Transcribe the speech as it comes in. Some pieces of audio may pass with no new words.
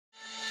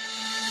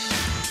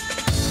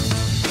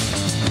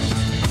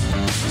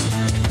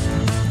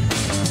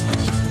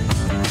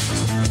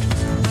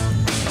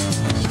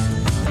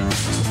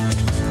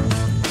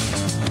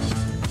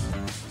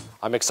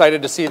I'm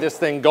excited to see this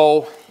thing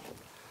go.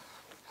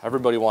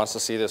 Everybody wants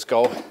to see this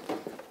go.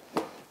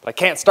 But I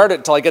can't start it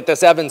until I get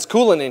this Evans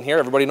coolant in here.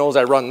 Everybody knows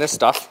I run this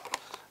stuff,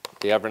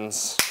 the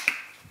Evans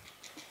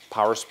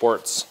Power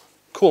Sports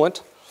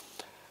coolant.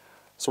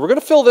 So we're going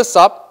to fill this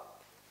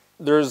up.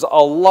 There's a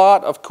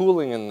lot of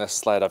cooling in this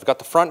sled. I've got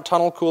the front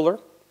tunnel cooler.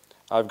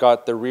 I've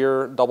got the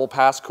rear double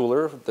pass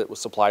cooler that was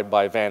supplied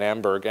by Van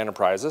Amberg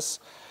Enterprises.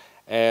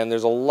 And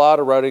there's a lot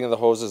of routing of the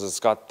hoses. It's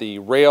got the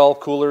rail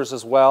coolers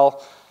as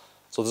well.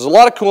 So there's a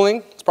lot of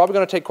cooling. It's probably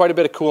going to take quite a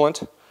bit of coolant.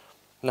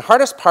 And the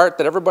hardest part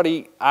that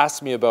everybody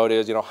asks me about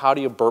is, how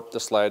do you burp the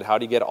sled? How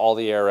do you get all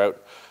the air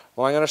out?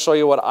 Well, I'm going to show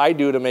you what I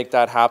do to make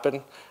that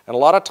happen. And a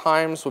lot of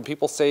times when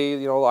people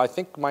say, I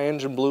think my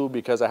engine blew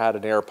because I had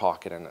an air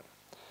pocket in it.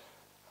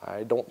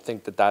 I don't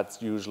think that that's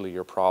usually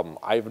your problem.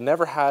 I've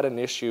never had an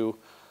issue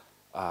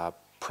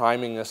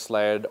priming a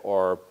sled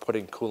or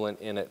putting coolant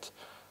in it.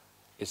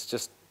 It's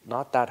just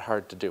not that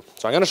hard to do.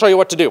 So I'm going to show you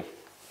what to do.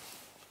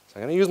 So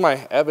I'm going to use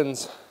my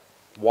Evans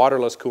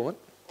waterless coolant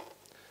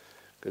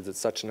because it's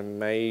such an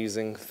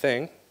amazing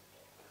thing.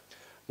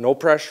 No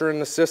pressure in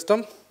the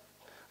system.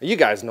 You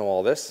guys know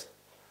all this.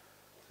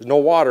 There's no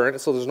water in it,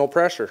 so there's no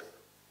pressure.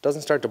 It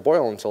doesn't start to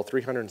boil until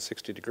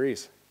 360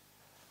 degrees.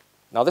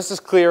 Now this is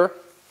clear,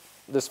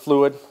 this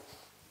fluid.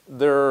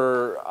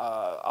 Their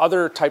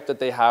other type that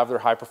they have, their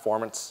high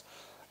performance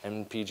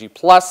MPG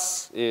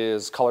Plus,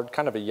 is colored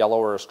kind of a yellow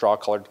or a straw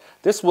colored.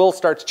 This will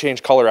start to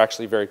change color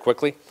actually very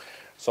quickly.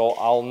 So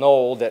I'll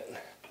know that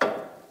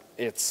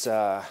it's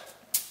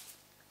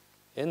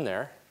in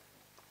there.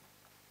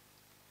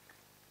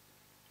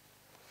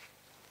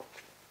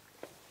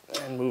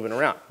 And moving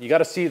around. You got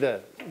to see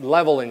the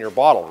level in your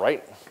bottle,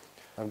 right?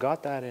 I've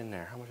got that in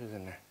there. How much is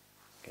in there?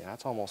 Okay,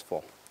 that's almost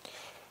full.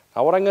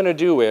 Now what I'm going to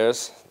do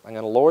is, I'm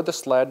going to lower the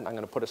sled, I'm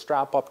going to put a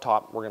strap up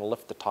top, we're going to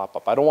lift the top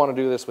up. I don't want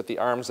to do this with the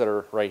arms that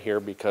are right here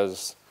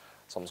because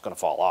something's going to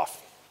fall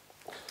off.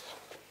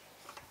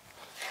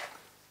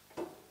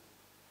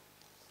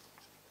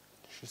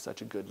 She's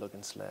such a good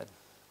looking sled.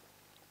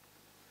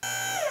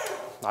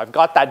 I've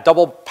got that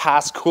double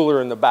pass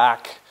cooler in the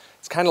back.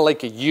 It's kind of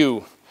like a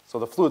U. So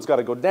the fluid's got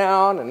to go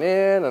down and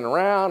in and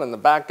around and the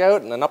back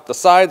out and then up the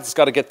sides. It's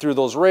got to get through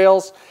those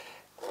rails.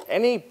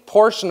 Any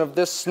portion of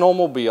this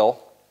snowmobile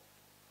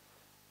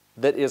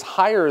that is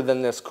higher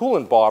than this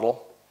coolant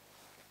bottle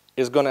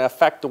is going to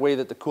affect the way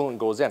that the coolant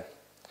goes in.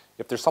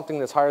 If there's something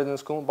that's higher than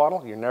this coolant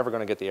bottle, you're never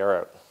going to get the air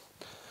out.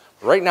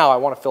 Right now I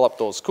want to fill up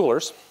those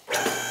coolers. I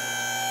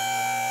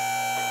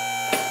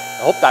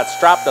hope that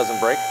strap doesn't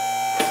break.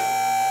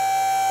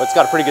 But it's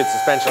got a pretty good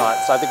suspension on it,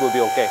 so I think we'll be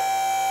okay.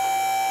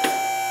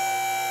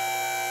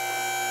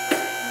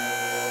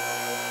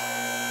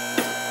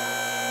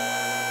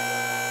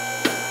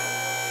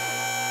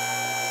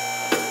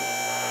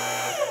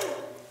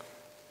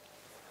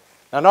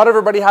 Now, not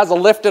everybody has a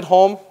lift at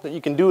home that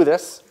you can do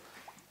this.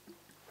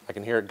 I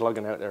can hear it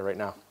glugging out there right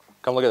now.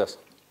 Come look at this.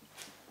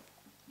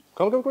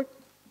 Come quick.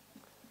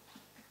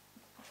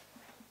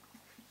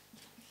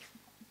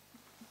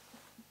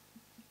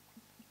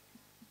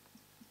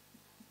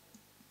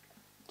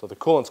 So the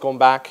coolant's going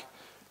back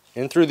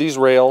in through these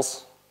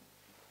rails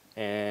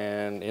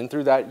and in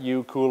through that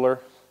U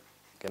cooler,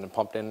 getting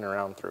pumped in and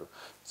around through.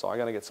 So I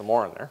got to get some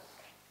more in there.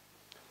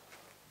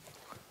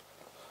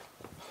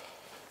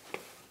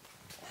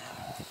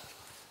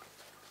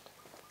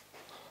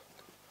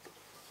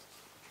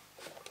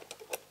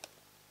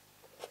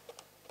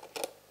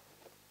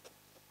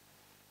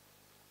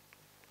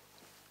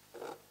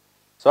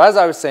 So as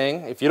I was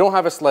saying, if you don't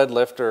have a sled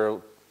lift or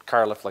a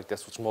car lift like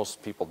this, which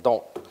most people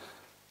don't,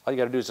 all you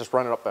got to do is just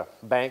run it up a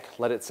bank,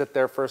 let it sit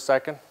there for a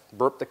second,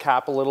 burp the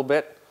cap a little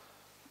bit,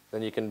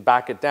 then you can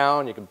back it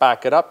down, you can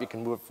back it up, you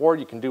can move it forward,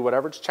 you can do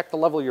whatever. Just check the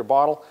level of your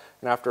bottle,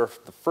 and after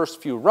the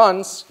first few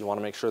runs, you want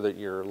to make sure that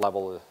your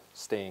level is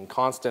staying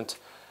constant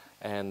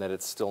and that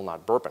it's still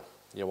not burping.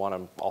 You want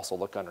to also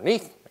look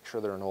underneath, make sure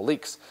there are no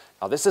leaks.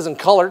 Now this isn't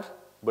colored,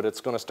 but it's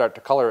going to start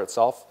to color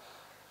itself.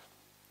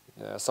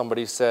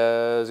 Somebody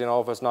says,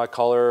 if it's not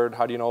colored,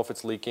 how do you know if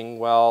it's leaking?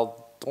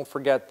 Well, don't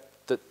forget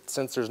that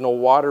since there's no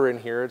water in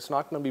here, it's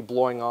not going to be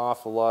blowing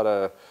off a lot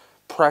of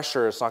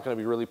pressure. It's not going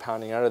to be really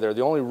pounding out of there.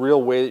 The only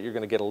real way that you're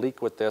going to get a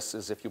leak with this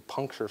is if you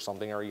puncture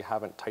something or you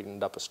haven't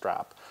tightened up a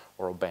strap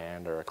or a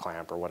band or a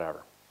clamp or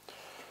whatever.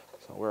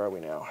 So where are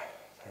we now?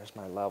 There's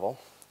my level.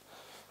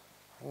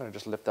 I'm going to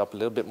just lift up a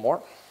little bit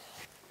more.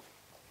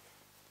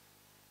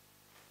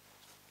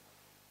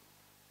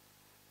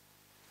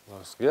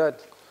 Looks good.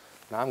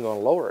 Now I'm going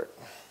to lower it.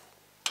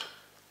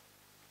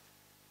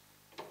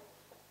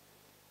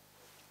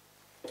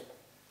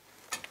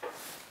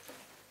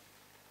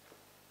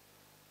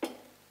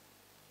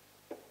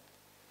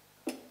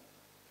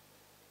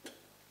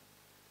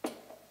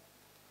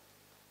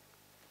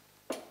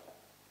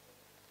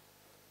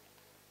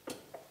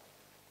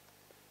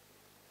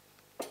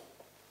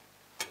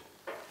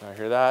 I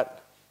hear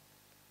that.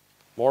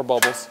 More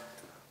bubbles.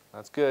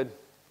 That's good.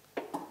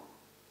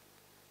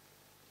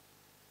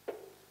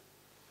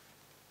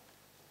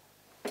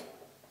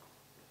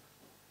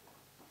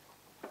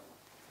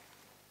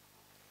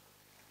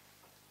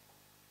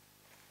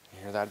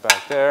 Hear that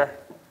back there.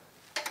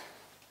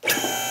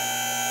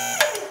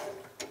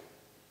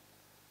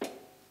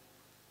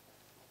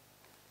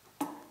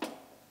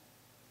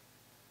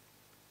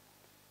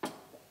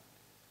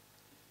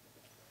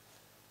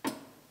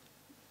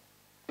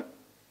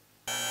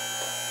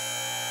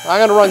 I'm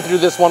going to run through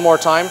this one more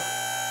time.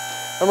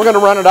 Then we're going to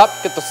run it up,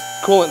 get the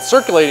coolant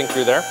circulating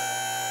through there.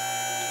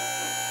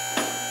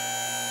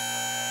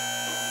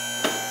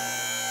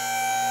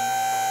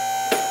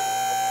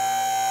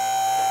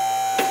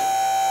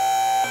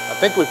 I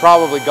think we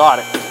probably got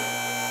it.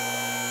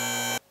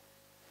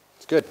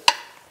 It's good.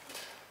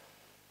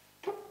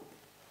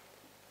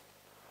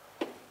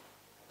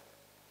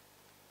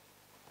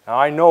 Now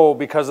I know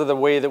because of the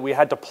way that we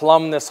had to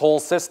plumb this whole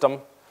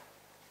system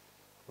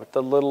with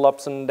the little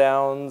ups and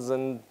downs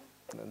and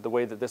the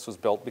way that this was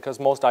built, because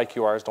most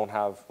IQRs don't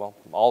have, well,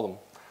 all of them,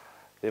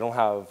 they don't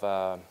have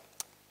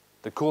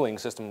the cooling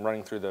system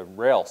running through the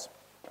rails.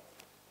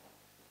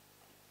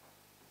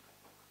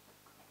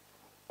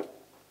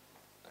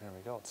 There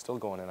we go, it's still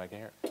going in, I can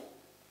hear it.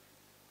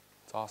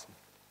 It's awesome.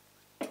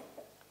 Let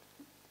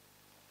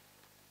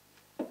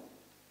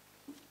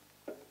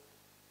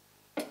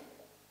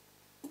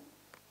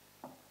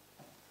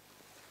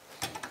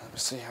me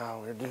see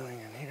how we're doing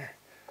in here.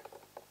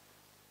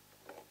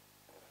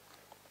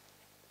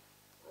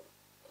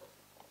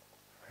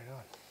 Right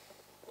on.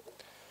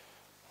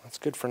 That's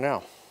good for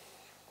now.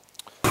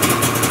 I'm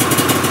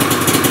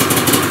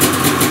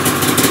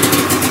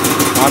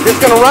just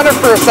going to run it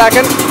for a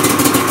second.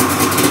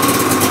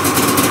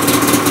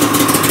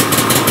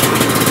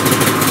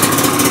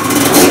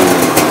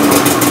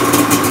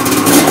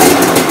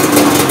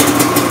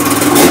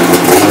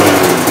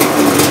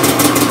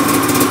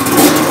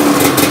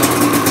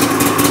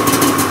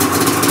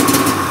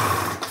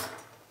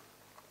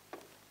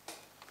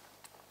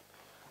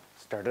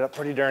 Started up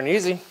pretty darn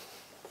easy.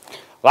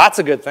 Well, that's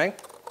a good thing.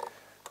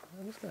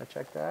 I'm just going to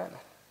check that.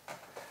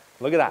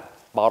 Look at that.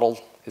 Bottle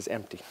is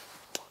empty.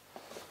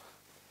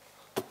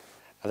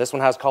 Now this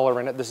one has color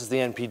in it. This is the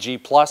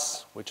NPG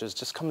Plus, which is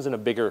just comes in a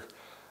bigger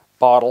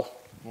bottle,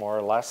 more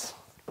or less.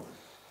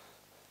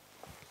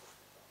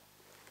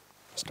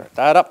 Start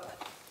that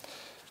up.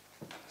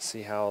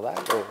 See how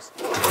that goes.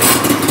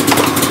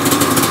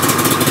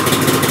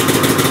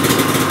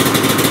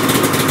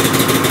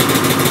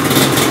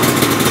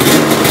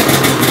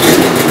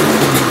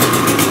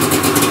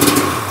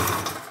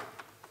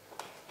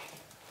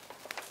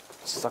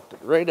 Sucked it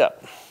right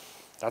up.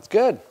 That's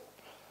good.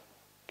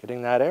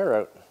 Getting that air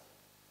out.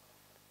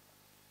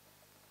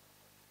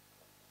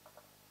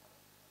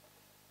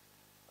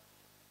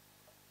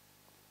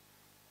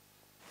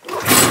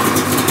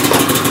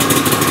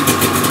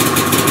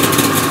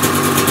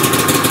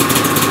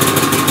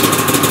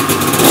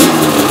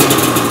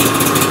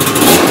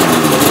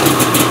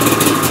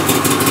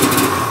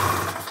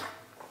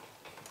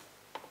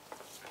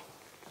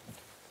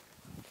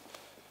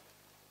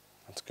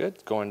 That's good.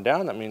 It's going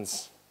down. That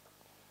means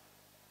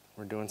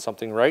we're doing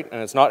something right,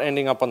 and it's not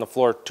ending up on the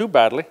floor too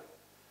badly.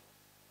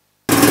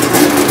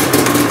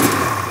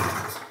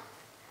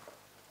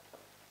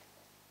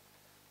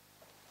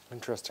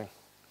 Interesting.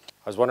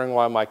 I was wondering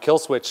why my kill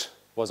switch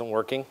wasn't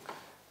working,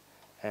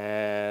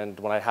 and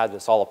when I had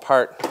this all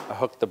apart, I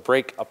hooked the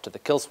brake up to the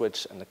kill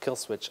switch and the kill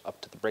switch up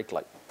to the brake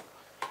light.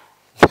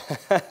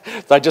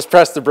 So I just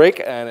pressed the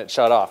brake and it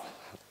shut off.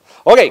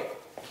 Okay,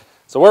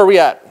 so where are we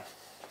at?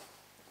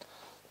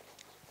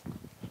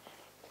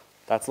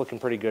 That's looking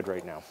pretty good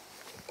right now.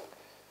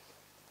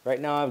 Right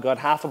now I've got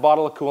half a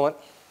bottle of coolant.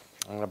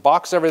 I'm going to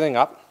box everything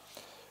up,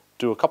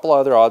 do a couple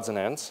other odds and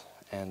ends,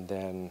 and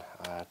then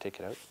take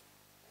it out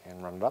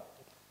and run it up,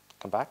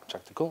 come back,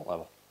 check the coolant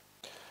level.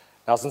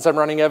 Now since I'm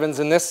running Evans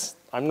in this,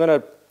 I'm going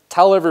to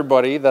tell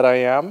everybody that I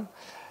am,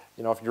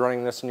 you know, if you're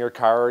running this in your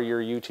car, or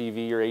your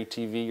UTV, your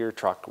ATV, your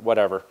truck,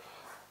 whatever,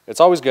 it's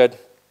always good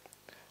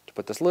to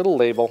put this little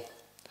label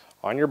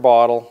on your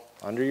bottle,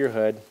 under your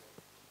hood,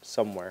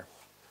 somewhere.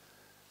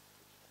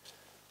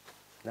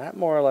 That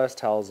more or less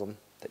tells them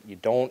that you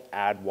don't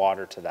add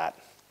water to that.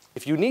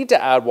 If you need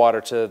to add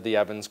water to the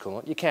Evans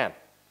coolant, you can.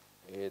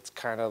 It's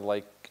kind of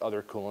like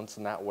other coolants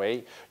in that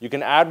way. You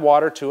can add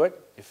water to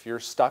it. If you're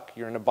stuck,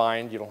 you're in a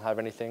bind, you don't have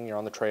anything, you're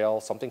on the trail,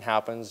 something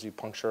happens, you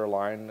puncture a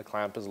line, the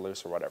clamp is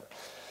loose or whatever.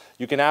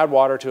 You can add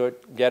water to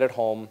it, get it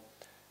home,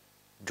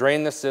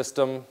 drain the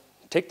system,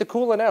 take the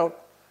coolant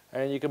out,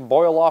 and you can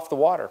boil off the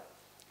water.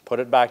 Put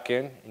it back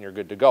in, and you're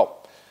good to go.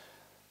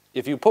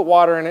 If you put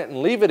water in it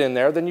and leave it in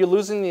there, then you're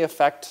losing the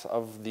effect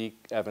of the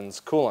Evans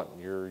coolant.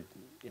 You're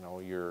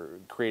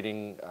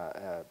creating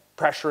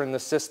pressure in the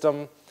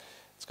system.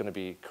 It's going to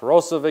be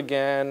corrosive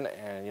again,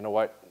 and you know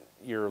what?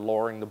 You're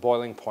lowering the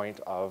boiling point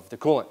of the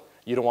coolant.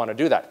 You don't want to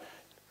do that.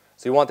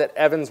 So you want that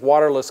Evans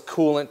waterless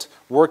coolant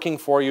working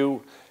for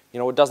you. You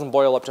know, it doesn't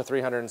boil up to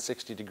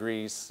 360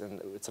 degrees, and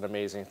it's an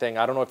amazing thing.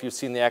 I don't know if you've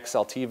seen the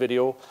XLT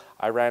video.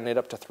 I ran it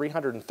up to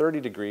 330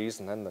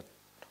 degrees, and then the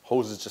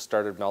hoses just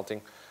started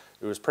melting.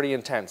 It was pretty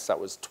intense. That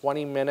was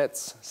 20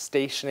 minutes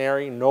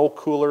stationary, no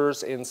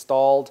coolers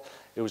installed.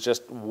 It was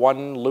just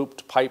one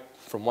looped pipe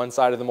from one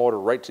side of the motor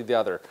right to the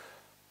other.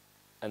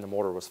 and the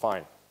motor was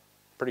fine.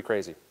 Pretty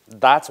crazy.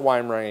 That's why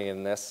I'm running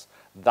in this.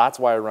 That's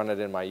why I run it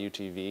in my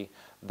UTV.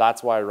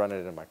 That's why I run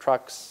it in my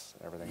trucks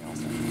and everything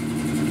else.